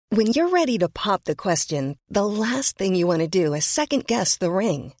When you're ready to pop the question, the last thing you want to do is second-guess the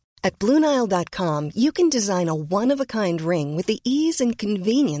ring. At BlueNile.com, you can design a one-of-a-kind ring with the ease and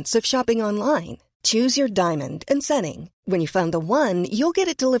convenience of shopping online. Choose your diamond and setting. When you find the one, you'll get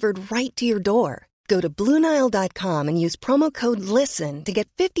it delivered right to your door. Go to BlueNile.com and use promo code LISTEN to get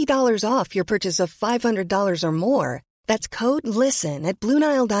 $50 off your purchase of $500 or more. That's code LISTEN at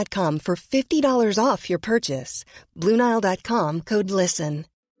BlueNile.com for $50 off your purchase. BlueNile.com, code LISTEN.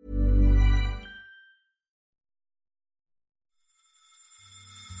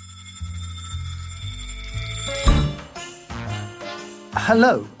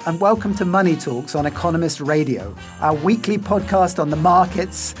 Hello and welcome to Money Talks on Economist Radio, our weekly podcast on the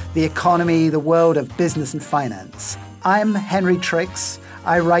markets, the economy, the world of business and finance. I'm Henry Tricks.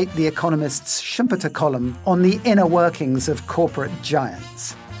 I write The Economist's Schumpeter column on the inner workings of corporate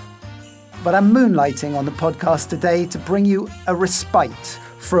giants. But I'm moonlighting on the podcast today to bring you a respite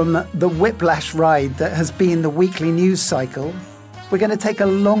from the whiplash ride that has been the weekly news cycle. We're going to take a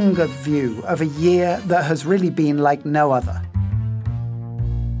longer view of a year that has really been like no other.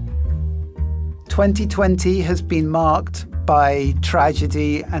 2020 has been marked by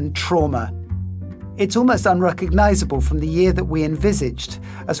tragedy and trauma. It's almost unrecognisable from the year that we envisaged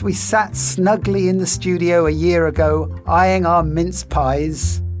as we sat snugly in the studio a year ago, eyeing our mince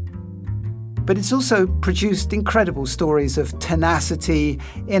pies. But it's also produced incredible stories of tenacity,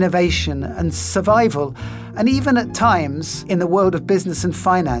 innovation and survival, and even at times, in the world of business and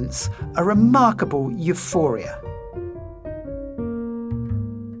finance, a remarkable euphoria.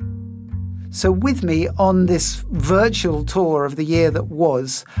 So with me on this virtual tour of the year that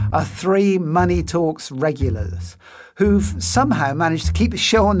was are three Money Talks regulars who've somehow managed to keep the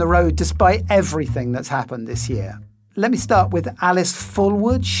show on the road despite everything that's happened this year. Let me start with Alice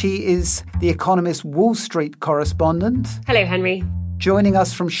Fulwood. She is The Economist Wall Street correspondent. Hello, Henry. Joining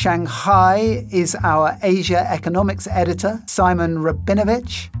us from Shanghai is our Asia economics editor, Simon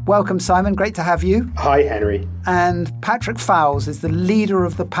Rabinovich. Welcome, Simon. Great to have you. Hi, Henry. And Patrick Fowles is the leader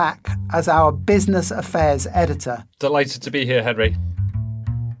of the pack as our business affairs editor. Delighted to be here, Henry.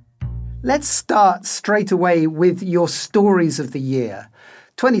 Let's start straight away with your stories of the year.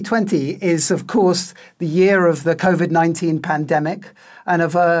 2020 is, of course, the year of the COVID-19 pandemic and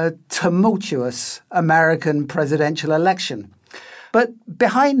of a tumultuous American presidential election. But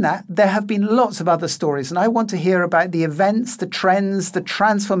behind that, there have been lots of other stories, and I want to hear about the events, the trends, the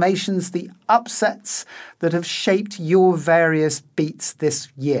transformations, the upsets that have shaped your various beats this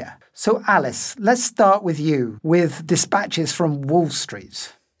year. So, Alice, let's start with you, with dispatches from Wall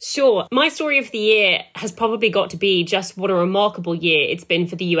Street. Sure. My story of the year has probably got to be just what a remarkable year it's been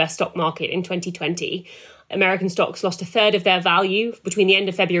for the US stock market in 2020. American stocks lost a third of their value between the end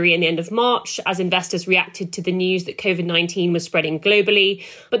of February and the end of March as investors reacted to the news that COVID-19 was spreading globally.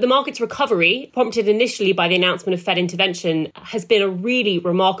 But the market's recovery, prompted initially by the announcement of Fed intervention, has been a really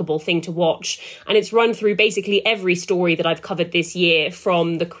remarkable thing to watch. And it's run through basically every story that I've covered this year,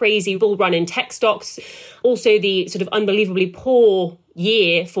 from the crazy bull run in tech stocks, also the sort of unbelievably poor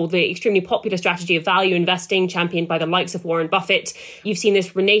year for the extremely popular strategy of value investing championed by the likes of Warren Buffett. You've seen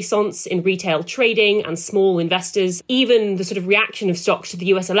this renaissance in retail trading and small investors. Even the sort of reaction of stocks to the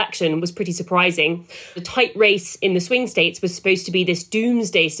US election was pretty surprising. The tight race in the swing states was supposed to be this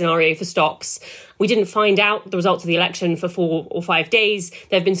doomsday scenario for stocks. We didn't find out the results of the election for 4 or 5 days.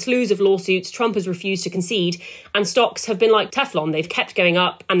 There have been slews of lawsuits. Trump has refused to concede, and stocks have been like Teflon. They've kept going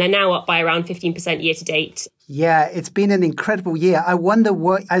up, and they're now up by around 15% year to date. Yeah, it's been an incredible year. I wonder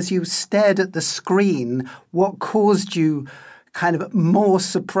what, as you stared at the screen, what caused you kind of more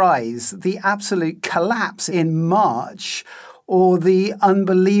surprise? The absolute collapse in March or the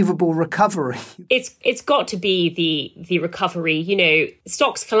unbelievable recovery? It's got to be the recovery. You know,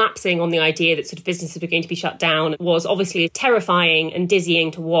 stocks collapsing on the idea that sort of businesses were going to be shut down was obviously terrifying and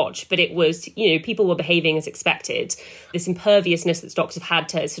dizzying to watch, but it was, you know, people were behaving as expected. This imperviousness that stocks have had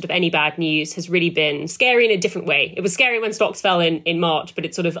to sort of any bad news has really been scary in a different way. It was scary when stocks fell in March, but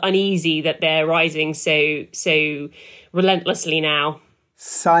it's sort of uneasy that they're rising so relentlessly now.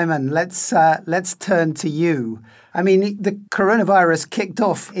 Simon, let's turn to you. I mean, the coronavirus kicked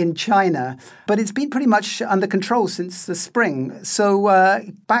off in China, but it's been pretty much under control since the spring. So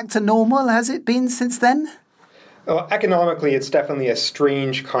back to normal, has it been since then? Well, economically, it's definitely a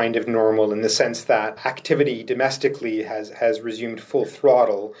strange kind of normal in the sense that activity domestically has resumed full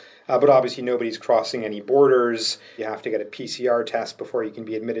throttle. But obviously, nobody's crossing any borders. You have to get a PCR test before you can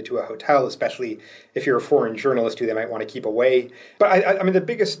be admitted to a hotel, especially if you're a foreign journalist who they might want to keep away. But I mean, the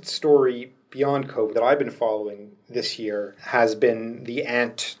biggest story beyond COVID that I've been following this year has been the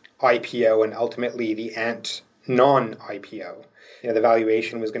Ant IPO and ultimately the Ant non-IPO. the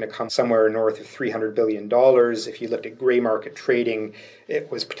valuation was going to come somewhere north of $300 billion. If you looked at gray market trading, it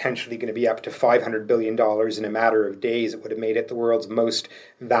was potentially going to be up to $500 billion in a matter of days. It would have made it the world's most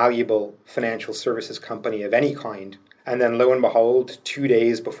valuable financial services company of any kind. And then lo and behold, 2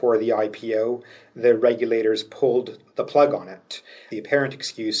 days before the IPO, the regulators pulled the plug on it. The apparent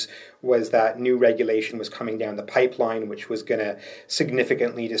excuse was that new regulation was coming down the pipeline, which was going to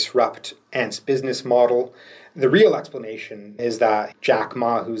significantly disrupt Ant's business model. The real explanation is that Jack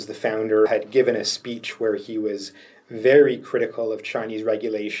Ma, who's the founder, had given a speech where he was very critical of Chinese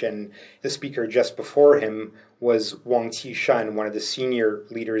regulation. The speaker just before him was Wang Qishan, one of the senior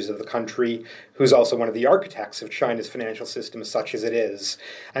leaders of the country, who's also one of the architects of China's financial system, such as it is.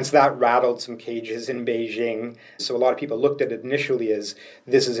 And so that rattled some cages in Beijing. So a lot of people looked at it initially as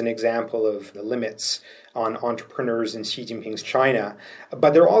this is an example of the limits on entrepreneurs in Xi Jinping's China.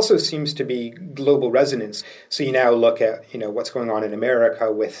 But there also seems to be global resonance. So you now look at, what's going on in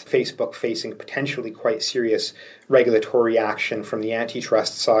America with Facebook facing potentially quite serious regulatory action from the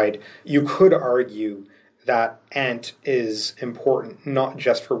antitrust side. You could argue that Ant is important not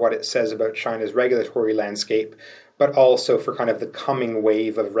just for what it says about China's regulatory landscape, but also for kind of the coming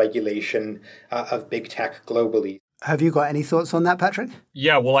wave of regulation of big tech globally. Have you got any thoughts on that, Patrick?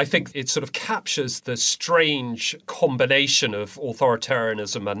 Yeah, well, I think it sort of captures the strange combination of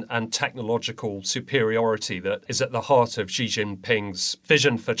authoritarianism and technological superiority that is at the heart of Xi Jinping's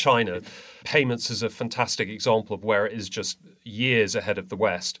vision for China. Payments is a fantastic example of where it is just years ahead of the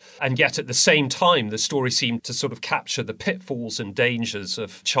West. And yet at the same time, the story seemed to sort of capture the pitfalls and dangers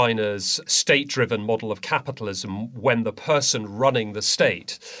of China's state-driven model of capitalism when the person running the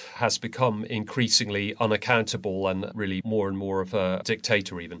state has become increasingly unaccountable and really more and more of a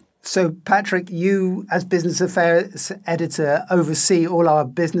dictator even. So, Patrick, you, as business affairs editor, oversee all our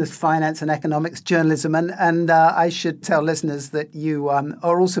business, finance and economics journalism. And I should tell listeners that you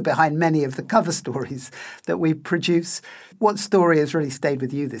are also behind many of the cover stories that we produce. What story has really stayed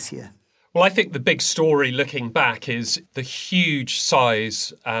with you this year? Well, I think the big story looking back is the huge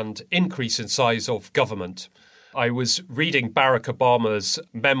size and increase in size of government. I was reading Barack Obama's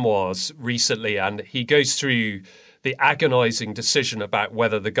memoirs recently, and he goes through the agonizing decision about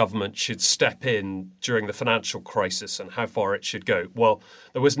whether the government should step in during the financial crisis and how far it should go. Well,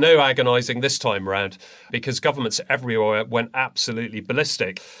 there was no agonizing this time round because governments everywhere went absolutely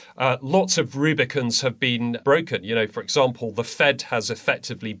ballistic. Lots of Rubicons have been broken. For example, the Fed has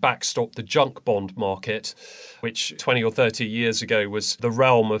effectively backstopped the junk bond market, which 20 or 30 years ago was the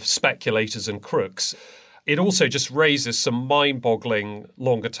realm of speculators and crooks. It also just raises some mind-boggling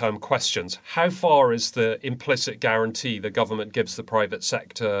longer-term questions. How far is the implicit guarantee the government gives the private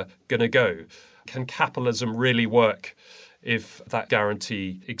sector going to go? Can capitalism really work if that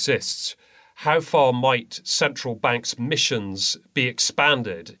guarantee exists? How far might central banks' missions be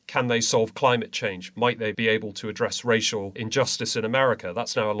expanded? Can they solve climate change? Might they be able to address racial injustice in America?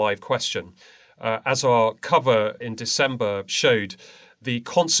 That's now a live question. As our cover in December showed, the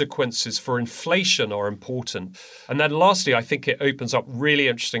consequences for inflation are important. And then lastly, I think it opens up really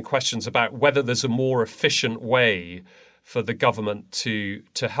interesting questions about whether there's a more efficient way for the government to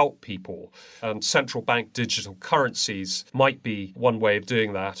help people. And central bank digital currencies might be one way of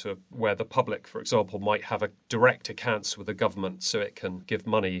doing that, where the public, for example, might have a direct accounts with the government so it can give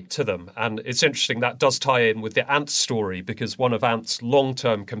money to them. And it's interesting, that does tie in with the Ant story, because one of Ant's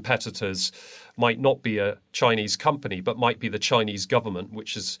long-term competitors might not be a Chinese company, but might be the Chinese government,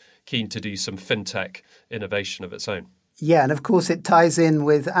 which is keen to do some fintech innovation of its own. Yeah, and of course it ties in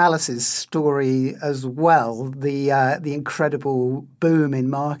with Alice's story as well, the incredible boom in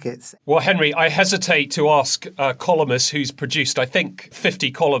markets. Well, Henry, I hesitate to ask a columnist who's produced, I think,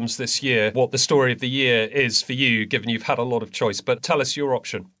 50 columns this year, what the story of the year is for you, given you've had a lot of choice. But tell us your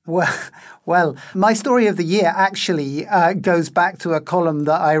option. Well, my story of the year actually goes back to a column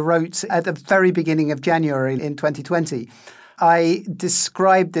that I wrote at the very beginning of January in 2020. I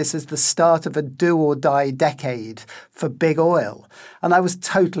described this as the start of a do-or-die decade for big oil. And I was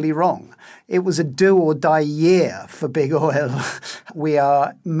totally wrong. It was a do-or-die year for big oil. We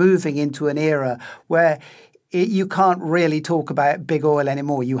are moving into an era where you can't really talk about big oil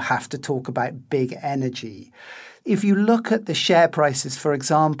anymore. You have to talk about big energy. If you look at the share prices, for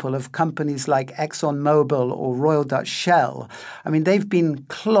example, of companies like ExxonMobil or Royal Dutch Shell, they've been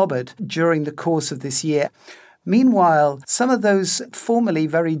clobbered during the course of this year. Meanwhile, some of those formerly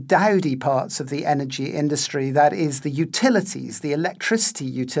very dowdy parts of the energy industry, that is the utilities, the electricity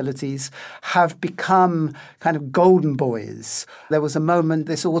utilities, have become kind of golden boys. There was a moment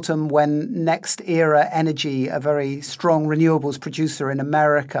this autumn when NextEra Energy, a very strong renewables producer in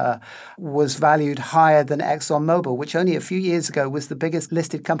America, was valued higher than ExxonMobil, which only a few years ago was the biggest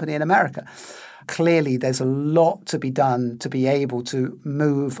listed company in America. Clearly, there's a lot to be done to be able to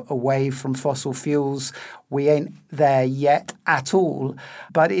move away from fossil fuels. We ain't there yet at all,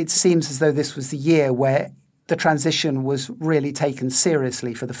 but it seems as though this was the year where the transition was really taken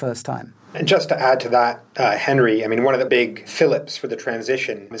seriously for the first time. And just to add to that, Henry, I mean, one of the big fillip for the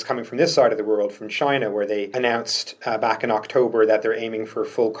transition is coming from this side of the world, from China, where they announced back in October that they're aiming for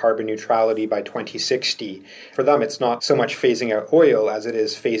full carbon neutrality by 2060. For them, it's not so much phasing out oil as it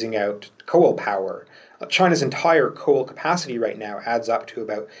is phasing out coal power. China's entire coal capacity right now adds up to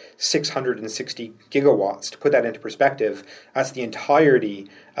about 660 gigawatts. To put that into perspective, that's the entirety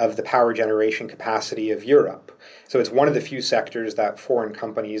of the power generation capacity of Europe. So it's one of the few sectors that foreign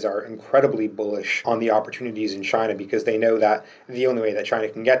companies are incredibly bullish on the opportunities in China, because they know that the only way that China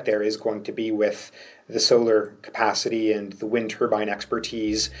can get there is going to be with the solar capacity and the wind turbine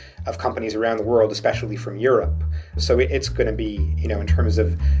expertise of companies around the world, especially from Europe. So it's going to be, in terms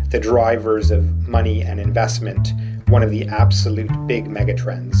of the drivers of money and investment, one of the absolute big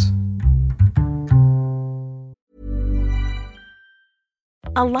megatrends.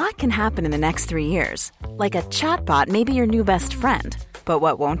 A lot can happen in the next 3 years. Like a chatbot may be your new best friend. But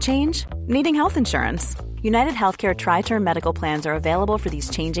what won't change? Needing health insurance. United Healthcare Tri-Term Medical Plans are available for these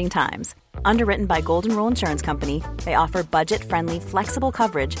changing times. Underwritten by Golden Rule Insurance Company, they offer budget-friendly, flexible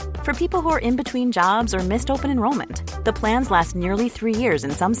coverage for people who are in between jobs or missed open enrollment. The plans last nearly 3 years in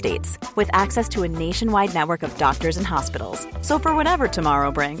some states, with access to a nationwide network of doctors and hospitals. So for whatever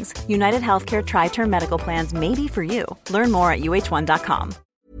tomorrow brings, United Healthcare Tri-Term Medical Plans may be for you. Learn more at uh1.com.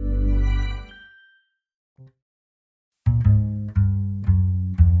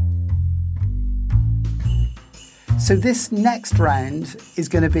 So this next round is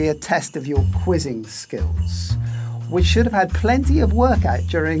going to be a test of your quizzing skills, which should have had plenty of work out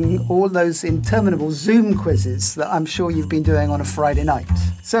during all those interminable Zoom quizzes that I'm sure you've been doing on a Friday night.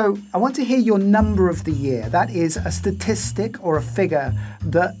 So I want to hear your number of the year. That is a statistic or a figure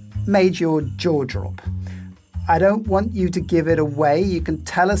that made your jaw drop. I don't want you to give it away. You can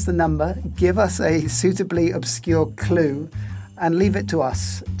tell us the number, give us a suitably obscure clue, and leave it to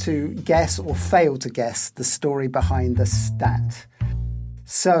us to guess or fail to guess the story behind the stat.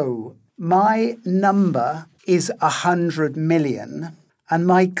 So, my number is 100 million, and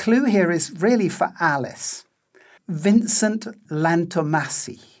my clue here is really for Alice. Vincent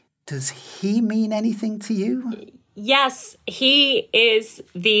Lantomasi. Does he mean anything to you? Yes, he is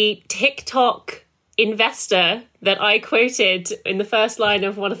the TikTok investor that I quoted in the first line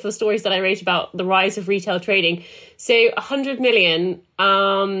of one of the stories that I wrote about the rise of retail trading. So 100 million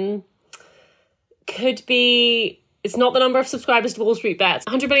could be, it's not the number of subscribers to Wall Street Bets.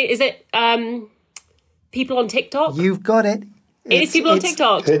 100 million, is it people on TikTok? You've got it. It is people on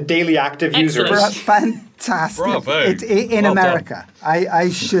TikTok. The daily active users. Fantastic. Bravo. In Well America, I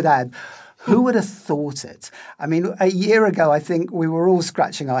should add. Who would have thought it? I mean, a year ago, I think we were all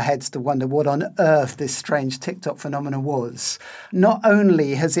scratching our heads to wonder what on earth this strange TikTok phenomenon was. Not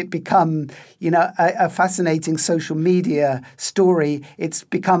only has it become, a fascinating social media story, it's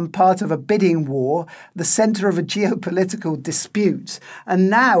become part of a bidding war, the center of a geopolitical dispute. And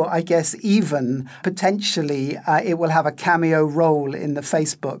now, I guess, even potentially it will have a cameo role in the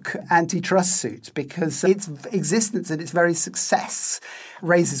Facebook antitrust suit, because its existence and its very success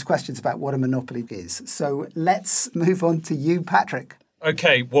raises questions about what a monopoly is. So let's move on to you, Patrick.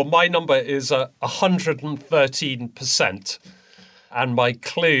 Okay, well, my number is 113%. And my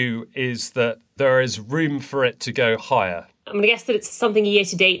clue is that there is room for it to go higher. I'm going to guess that it's something year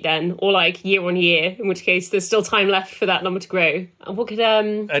to date then, or like year on year, in which case there's still time left for that number to grow. And what could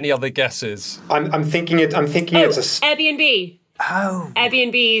Any other guesses? I'm thinking it's Airbnb. Oh.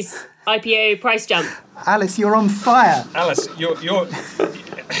 Airbnb's IPO price jump. Alice, you're on fire. Alice, you're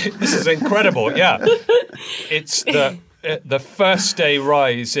this is incredible. Yeah. It's the first day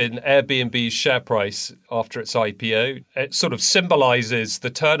rise in Airbnb's share price after its IPO. It sort of symbolizes the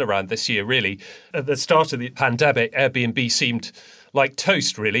turnaround this year, really. At the start of the pandemic, Airbnb seemed like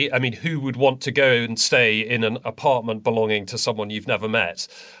toast, really. I mean, who would want to go and stay in an apartment belonging to someone you've never met?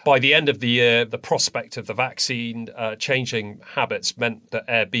 By the end of the year, the prospect of the vaccine changing habits meant that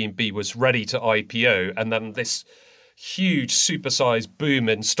Airbnb was ready to IPO. And then this huge supersized boom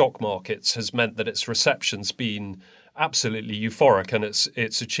in stock markets has meant that its reception's been absolutely euphoric, and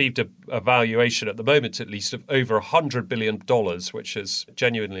it's achieved a valuation at the moment, at least, of over $100 billion, which is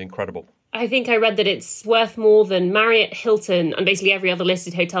genuinely incredible. I think I read that it's worth more than Marriott, Hilton, and basically every other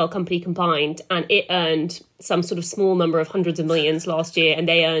listed hotel company combined. And it earned some sort of small number of hundreds of millions last year, and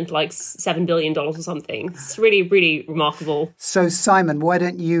they earned like $7 billion or something. It's really, really remarkable. So, Simon, why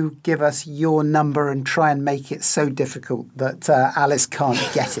don't you give us your number and try and make it so difficult that Alice can't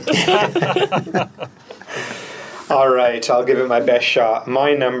get it? All right, I'll give it my best shot.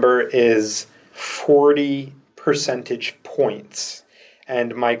 My number is 40 percentage points.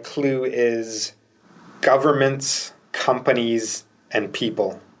 And my clue is governments, companies, and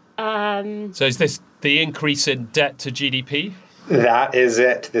people. So is this the increase in debt to GDP? That is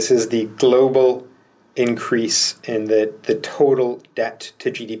it. This is the global increase in the total debt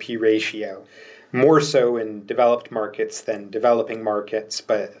to GDP ratio. More so in developed markets than developing markets,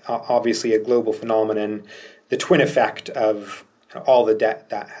 but obviously a global phenomenon. The twin effect of all the debt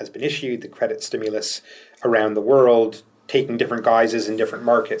that has been issued, the credit stimulus around the world, taking different guises in different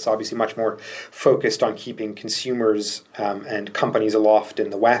markets, obviously much more focused on keeping consumers and companies aloft in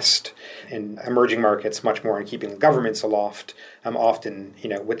the West. In emerging markets, much more on keeping governments aloft, often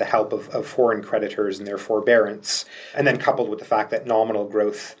with the help of foreign creditors and their forbearance. And then coupled with the fact that nominal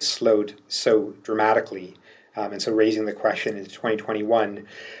growth slowed so dramatically. And so raising the question in 2021,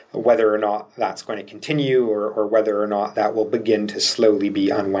 whether or not that's going to continue or whether or not that will begin to slowly be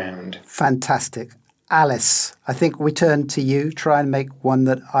unwound. Fantastic. Alice, I think we turn to you. Try and make one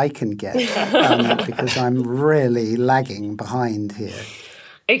that I can get because I'm really lagging behind here.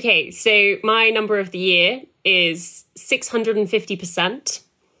 Okay, so my number of the year is 650%.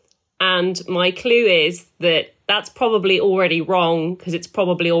 And my clue is that that's probably already wrong because it's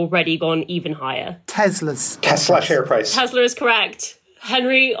probably already gone even higher. Tesla share price. Tesla is correct.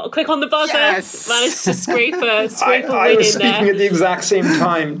 Henry, quick on the buzzer. Yes. Managed to scrape a win in there. I was speaking at the exact same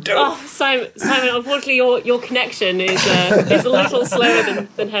time. Simon, unfortunately, your connection is a little slower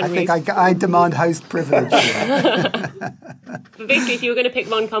than Henry's. I think I demand host privilege. But basically, if you were going to pick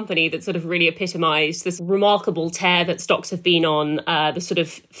one company that sort of really epitomised this remarkable tear that stocks have been on, the sort of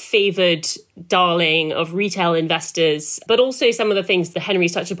favoured darling of retail investors, but also some of the things that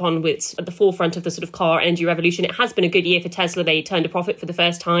Henry's touched upon with at the forefront of the sort of car energy revolution, it has been a good year for Tesla. They turned a profit for the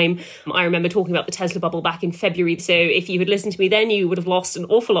first time. I remember talking about the Tesla bubble back in February. So if you had listened to me then, you would have lost an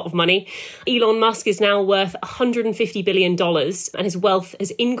awful lot of money. Elon Musk is now worth $150 billion, and his wealth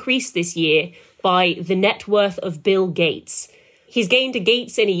has increased this year by the net worth of Bill Gates. He's gained a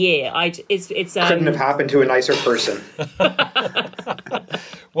Gates in a year. Couldn't have happened to a nicer person.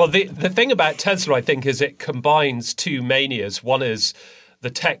 Well, the thing about Tesla, I think, is it combines two manias. One is the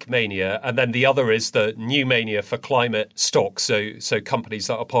tech mania, and then the other is the new mania for climate stocks, so companies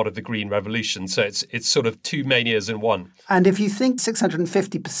that are part of the green revolution. So it's sort of two manias in one. And if you think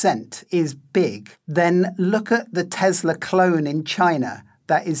 650% is big, then look at the Tesla clone in China.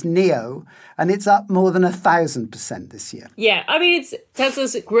 That is NIO, and it's up more than 1,000% this year. Yeah, I mean,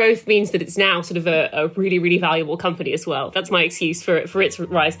 Tesla's growth means that it's now sort of a really, really valuable company as well. That's my excuse for its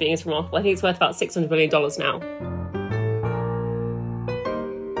rise being as remarkable. I think it's worth about $600 billion now.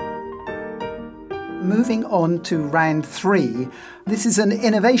 Moving on to round 3, this is an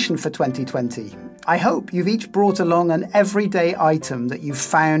innovation for 2020. I hope you've each brought along an everyday item that you've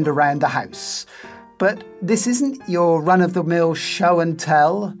found around the house. But this isn't your run-of-the-mill show and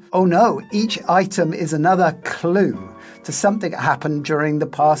tell. Oh no, each item is another clue to something that happened during the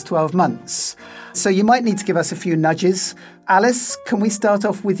past 12 months. So you might need to give us a few nudges. Alice, can we start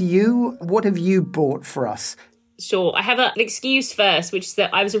off with you? What have you brought for us? Sure. I have an excuse first, which is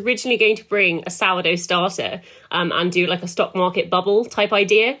that I was originally going to bring a sourdough starter and do like a stock market bubble type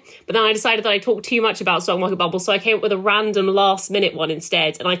idea. But then I decided that I talked too much about stock market bubbles, so I came up with a random last minute one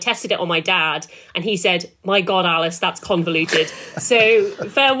instead. And I tested it on my dad and he said, "My God, Alice, that's convoluted." So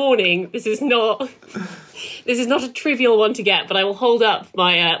fair warning, this is not a trivial one to get, but I will hold up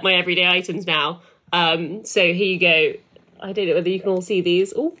my my everyday items now. So here you go. I don't know whether you can all see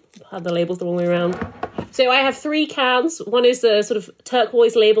these. Oh, I had the labels the wrong way around. So I have 3 cans. One is the sort of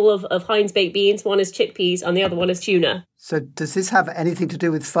turquoise label of Heinz baked beans. One is chickpeas and the other one is tuna. So does this have anything to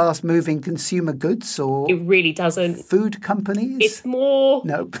do with fast-moving consumer goods or... It really doesn't. Food companies? It's more...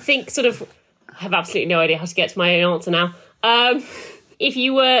 Nope. Think sort of... I have absolutely no idea how to get to my own answer now. If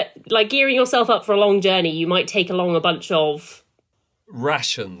you were like gearing yourself up for a long journey, you might take along a bunch of...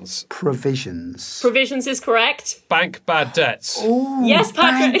 Rations. Provisions Provisions is correct. Bank bad debts. Ooh, Yes,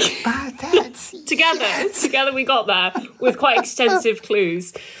 Patrick. Bad debts. Together we got there with quite extensive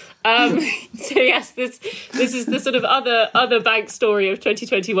clues. So yes, this is the sort of other bank story of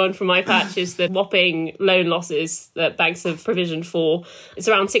 2021 from iPatch is the whopping loan losses that banks have provisioned for. It's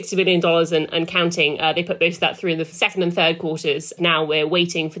around $60 billion and counting. They put most of that through in the second and third quarters. Now we're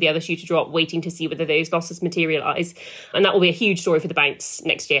waiting for the other shoe to drop, waiting to see whether those losses materialise. And that will be a huge story for the banks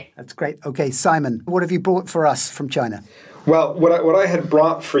next year. That's great. Okay, Simon, what have you brought for us from China? Well, what I had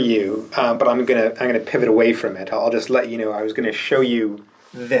brought for you, but I'm gonna pivot away from it. I'll just let you know I was going to show you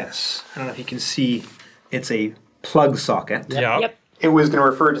this. I don't know if you can see. It's a plug socket. Yep. It was going to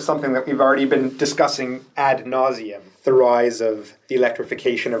refer to something that we've already been discussing ad nauseum: the rise of the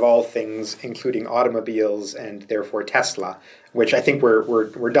electrification of all things, including automobiles and therefore Tesla, which I think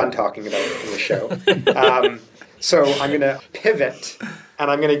we're done talking about in the show. So I'm going to pivot,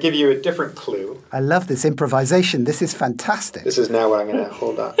 and I'm going to give you a different clue. I love this improvisation. This is fantastic. This is now what I'm going to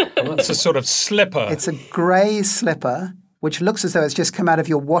hold up. It's a sort of slipper. It's a grey slipper, which looks as though it's just come out of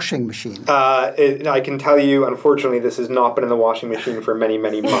your washing machine. I can tell you, unfortunately, this has not been in the washing machine for many,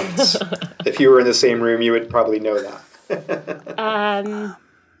 many months. If you were in the same room, you would probably know that.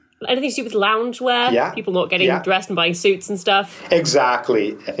 Anything to do with loungewear? Yeah. People not getting dressed and buying suits and stuff?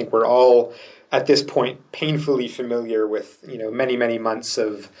 Exactly. I think we're all, at this point, painfully familiar with, many, many months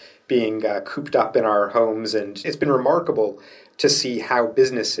of being cooped up in our homes. And it's been remarkable to see how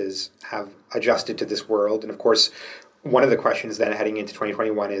businesses have adjusted to this world. And of course, one of the questions then heading into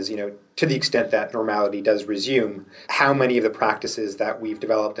 2021 is, to the extent that normality does resume, how many of the practices that we've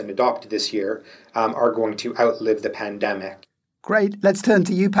developed and adopted this year are going to outlive the pandemic? Great. Let's turn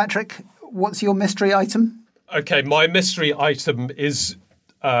to you, Patrick. What's your mystery item? Okay, my mystery item is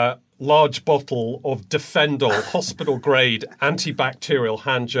a large bottle of Defendol hospital-grade antibacterial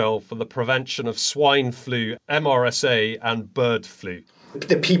hand gel for the prevention of swine flu, MRSA and bird flu.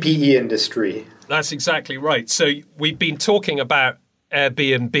 The PPE industry. That's exactly right. So we've been talking about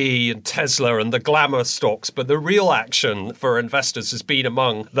Airbnb and Tesla and the glamour stocks, but the real action for investors has been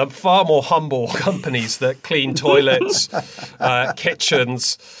among the far more humble companies that clean toilets,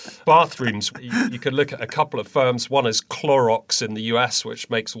 kitchens, bathrooms. You can look at a couple of firms. One is Clorox in the US, which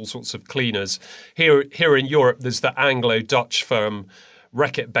makes all sorts of cleaners. Here in Europe, there's the Anglo-Dutch firm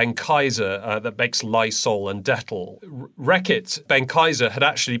Reckitt Benckiser that makes Lysol and Dettol. Reckitt Benckiser had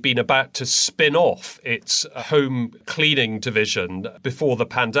actually been about to spin off its home cleaning division before the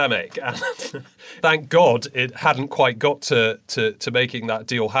pandemic. And thank God it hadn't quite got to making that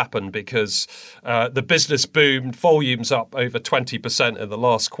deal happen, because the business boomed, volumes up over 20% in the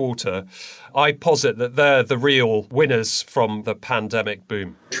last quarter. I posit that they're the real winners from the pandemic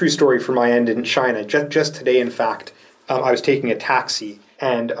boom. True story from my end in China. Just today, in fact, I was taking a taxi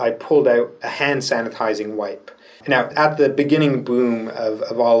and I pulled out a hand sanitizing wipe. Now, at the beginning boom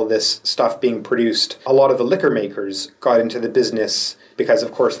of all of this stuff being produced, a lot of the liquor makers got into the business because,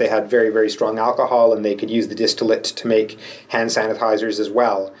 of course, they had very, very strong alcohol and they could use the distillate to make hand sanitizers as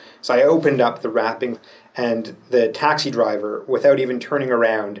well. So I opened up the wrapping and the taxi driver, without even turning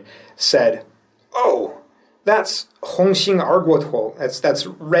around, said, "Oh, that's Hongxing Arguotuo. That's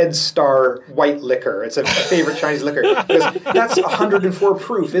Red Star white liquor. It's a favorite Chinese liquor. That's 104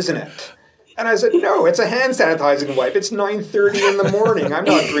 proof, isn't it?" And I said, "No, it's a hand sanitizing wipe. It's 9:30 in the morning. I'm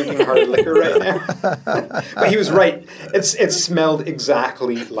not drinking hard liquor right now." But he was right. It smelled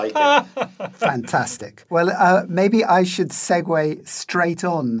exactly like it. Fantastic. Well, maybe I should segue straight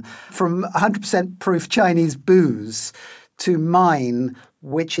on from 100% proof Chinese booze to mine,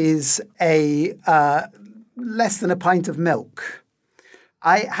 which is a less than a pint of milk.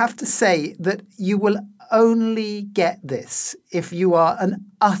 I have to say that you will only get this if you are an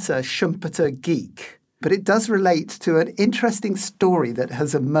utter Schumpeter geek. But it does relate to an interesting story that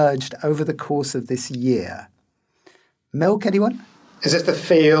has emerged over the course of this year. Milk, anyone? Is this the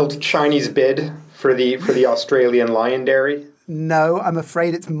failed Chinese bid for the Australian lion dairy? No, I'm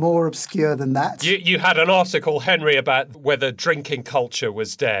afraid it's more obscure than that. You had an article, Henry, about whether drinking culture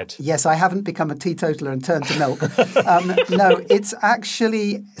was dead. Yes, I haven't become a teetotaler and turned to milk. No, it's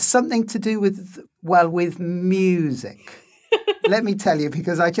actually something to do with music. Let me tell you,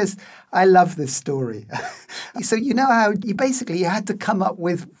 because I love this story. So you know how you had to come up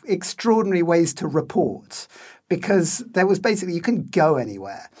with extraordinary ways to report, because there was basically, you couldn't go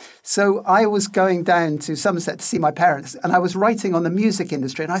anywhere. So I was going down to Somerset to see my parents, and I was writing on the music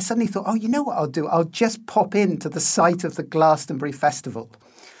industry, and I suddenly thought, oh, you know what I'll do? I'll just pop into the site of the Glastonbury Festival.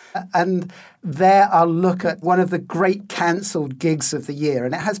 And there I'll look at one of the great cancelled gigs of the year.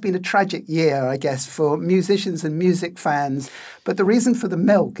 And it has been a tragic year, I guess, for musicians and music fans. But the reason for the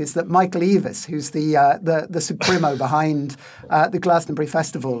milk is that Michael Eavis, who's the supremo behind the Glastonbury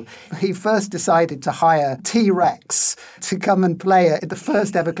Festival, he first decided to hire T-Rex to come and play at the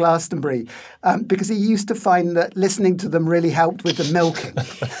first ever Glastonbury because he used to find that listening to them really helped with the milking.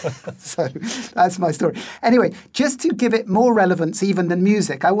 So that's my story. Anyway, just to give it more relevance even than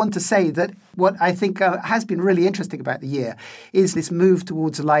music, I want to say that what I think has been really interesting about the year is this move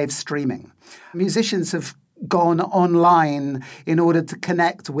towards live streaming. Musicians have gone online in order to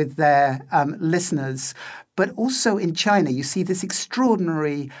connect with their listeners. But also in China, you see this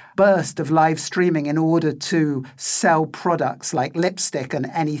extraordinary burst of live streaming in order to sell products like lipstick and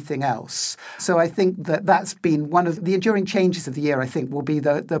anything else. So I think that that's been one of the enduring changes of the year, I think, will be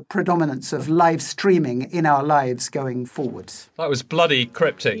the predominance of live streaming in our lives going forward. That was bloody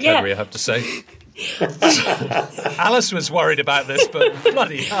cryptic, Henry, I have to say. Alice was worried about this, but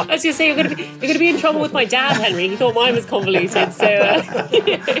bloody hell. I was going to say, you're going to be in trouble with my dad, Henry. He thought mine was convoluted, so...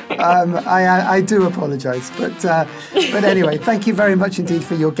 I do apologise, but anyway, thank you very much indeed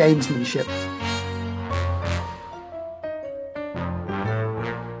for your gamesmanship.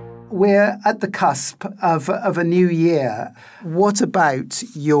 We're at the cusp of a new year. What about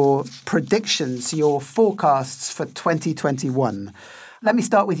your predictions, your forecasts for 2021? Let me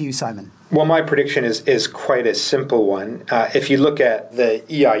start with you, Simon. Well, my prediction is quite a simple one. If you look at the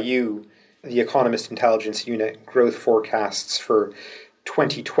EIU, the Economist Intelligence Unit growth forecasts for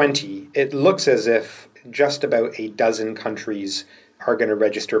 2020, it looks as if just about a dozen countries are going to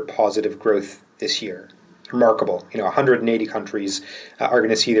register positive growth this year. Remarkable. 180 countries are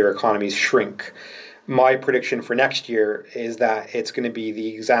going to see their economies shrink. My prediction for next year is that it's going to be the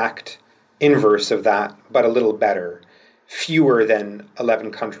exact inverse of that, but a little better. Fewer than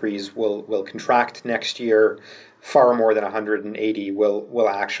 11 countries will contract next year. Far more than 180 will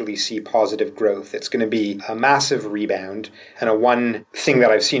actually see positive growth. It's going to be a massive rebound. And one thing that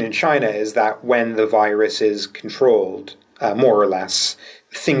I've seen in China is that when the virus is controlled, more or less,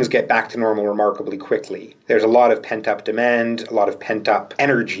 things get back to normal remarkably quickly. There's a lot of pent-up demand, a lot of pent-up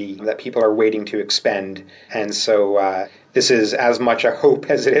energy that people are waiting to expend. And so this is as much a hope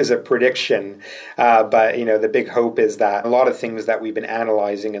as it is a prediction. But the big hope is that a lot of things that we've been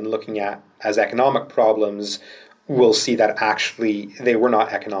analyzing and looking at as economic problems, we'll see that actually they were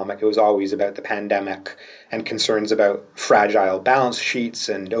not economic. It was always about the pandemic and concerns about fragile balance sheets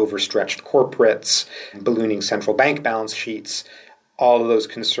and overstretched corporates, ballooning central bank balance sheets. All of those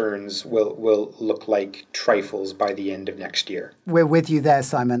concerns will look like trifles by the end of next year. We're with you there,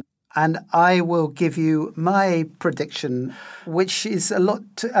 Simon. And I will give you my prediction, which is a lot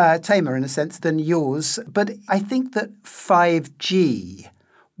tamer in a sense than yours. But I think that 5G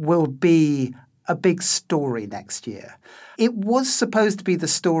will be a big story next year. It was supposed to be the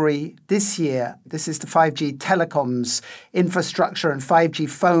story this year. This is the 5G telecoms infrastructure and 5G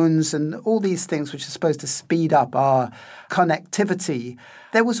phones and all these things which are supposed to speed up our connectivity.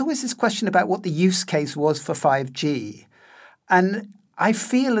 There was always this question about what the use case was for 5G. And I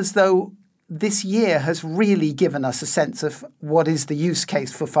feel as though this year has really given us a sense of what is the use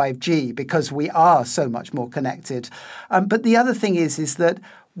case for 5G because we are so much more connected. But the other thing is that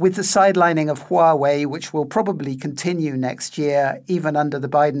with the sidelining of Huawei, which will probably continue next year, even under the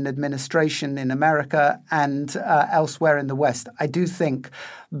Biden administration in America and elsewhere in the West, I do think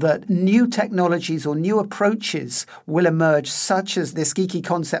that new technologies or new approaches will emerge, such as this geeky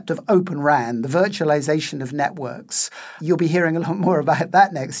concept of Open RAN, the virtualization of networks. You'll be hearing a lot more about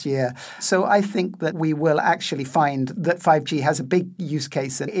that next year. So I think that we will actually find that 5G has a big use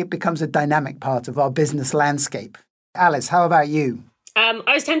case and it becomes a dynamic part of our business landscape. Alice, how about you?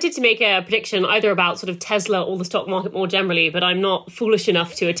 I was tempted to make a prediction either about sort of Tesla or the stock market more generally, but I'm not foolish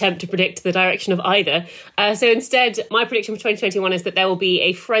enough to attempt to predict the direction of either. So instead, my prediction for 2021 is that there will be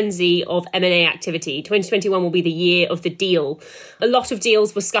a frenzy of M&A activity. 2021 will be the year of the deal. A lot of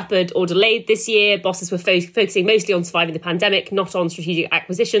deals were scuppered or delayed this year. Bosses were focusing mostly on surviving the pandemic, not on strategic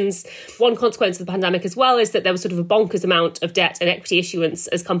acquisitions. One consequence of the pandemic as well is that there was sort of a bonkers amount of debt and equity issuance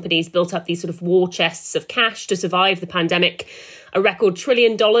as companies built up these sort of war chests of cash to survive the pandemic. A record $1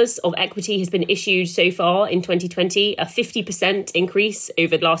 trillion of equity has been issued so far in 2020, a 50% increase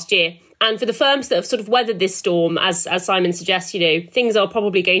over last year. And for the firms that have sort of weathered this storm, as Simon suggests, things are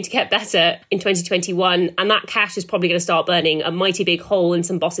probably going to get better in 2021. And that cash is probably going to start burning a mighty big hole in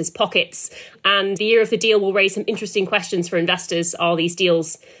some bosses' pockets. And the year of the deal will raise some interesting questions for investors. Are these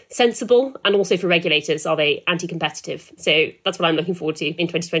deals sensible? And also for regulators, are they anti-competitive? So that's what I'm looking forward to in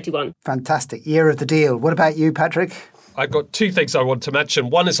 2021. Fantastic. Year of the deal. What about you, Patrick? I've got two things I want to mention.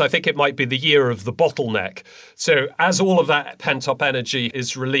 One is I think it might be the year of the bottleneck. So as all of that pent-up energy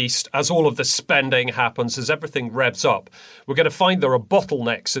is released, as all of the spending happens, as everything revs up, we're going to find there are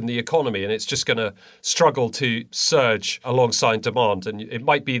bottlenecks in the economy, and it's just going to struggle to surge alongside demand. And it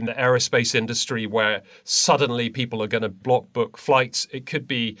might be in the aerospace industry where suddenly people are going to block book flights. It could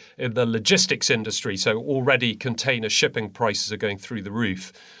be in the logistics industry. So already container shipping prices are going through the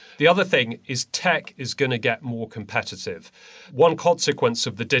roof. The other thing is tech is going to get more competitive. One consequence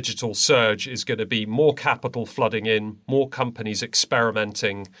of the digital surge is going to be more capital flooding in, more companies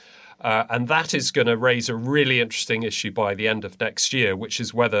experimenting, and that is going to raise a really interesting issue by the end of next year, which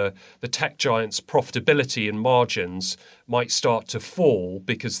is whether the tech giants' profitability and margins might start to fall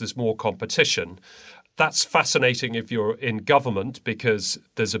because there's more competition. That's fascinating if you're in government because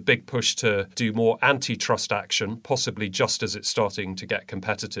there's a big push to do more antitrust action, possibly just as it's starting to get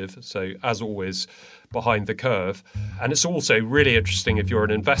competitive. So, as always, behind the curve. And it's also really interesting if you're an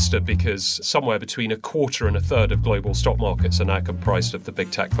investor because somewhere between a quarter and a third of global stock markets are now comprised of the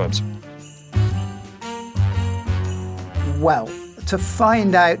big tech firms. Well, to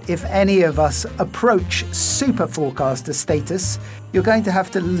find out if any of us approach super forecaster status, you're going to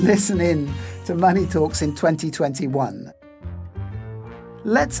have to listen in to Money Talks in 2021.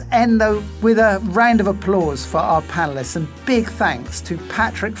 Let's end, though, with a round of applause for our panellists and big thanks to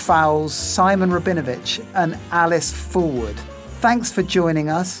Patrick Fowles, Simon Rabinovich and Alice Fulwood. Thanks for joining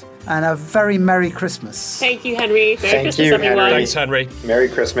us and a very Merry Christmas. Thank you, Henry. Merry Christmas, you, everyone. Henry. Thanks, Henry. Merry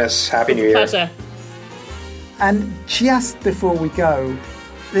Christmas. Happy New Year. Pleasure. And just before we go,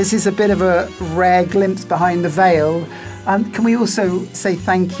 this is a bit of a rare glimpse behind the veil. Can we also say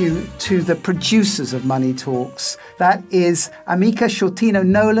thank you to the producers of Money Talks? That is Amika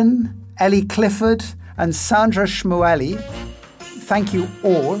Shortino-Nolan, Ellie Clifford, and Sandra Shmueli. Thank you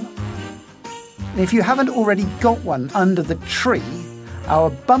all. And if you haven't already got one under the tree, our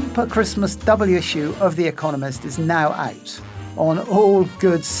bumper Christmas double issue of The Economist is now out on all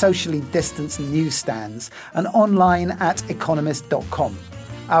good socially distanced newsstands and online at economist.com.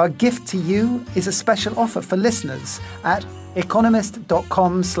 Our gift to you is a special offer for listeners at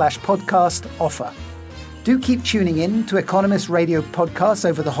economist.com/podcast offer. Do keep tuning in to Economist Radio podcasts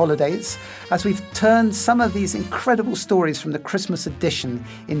over the holidays as we've turned some of these incredible stories from the Christmas edition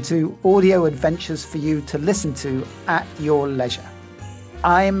into audio adventures for you to listen to at your leisure.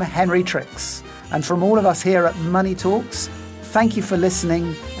 I'm Henry Tricks, and from all of us here at Money Talks, thank you for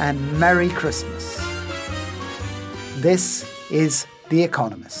listening and Merry Christmas. This is The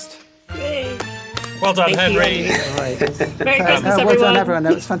Economist. Yay. Well done, Thank Henry. you, Right. Merry Christmas, Well everyone. done, everyone.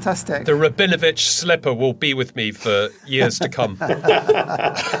 That was fantastic. The Rabinovich slipper will be with me for years to come.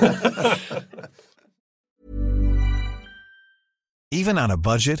 Even on a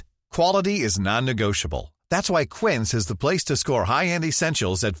budget, quality is non-negotiable. That's why Quince is the place to score high-end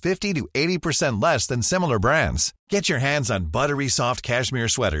essentials at 50 to 80% less than similar brands. Get your hands on buttery soft cashmere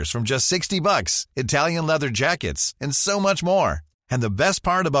sweaters from just $60, Italian leather jackets, and so much more. And the best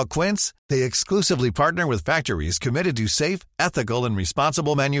part about Quince, they exclusively partner with factories committed to safe, ethical, and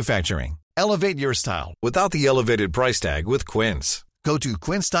responsible manufacturing. Elevate your style without the elevated price tag with Quince. Go to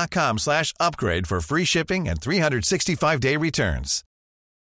quince.com/upgrade for free shipping and 365-day returns.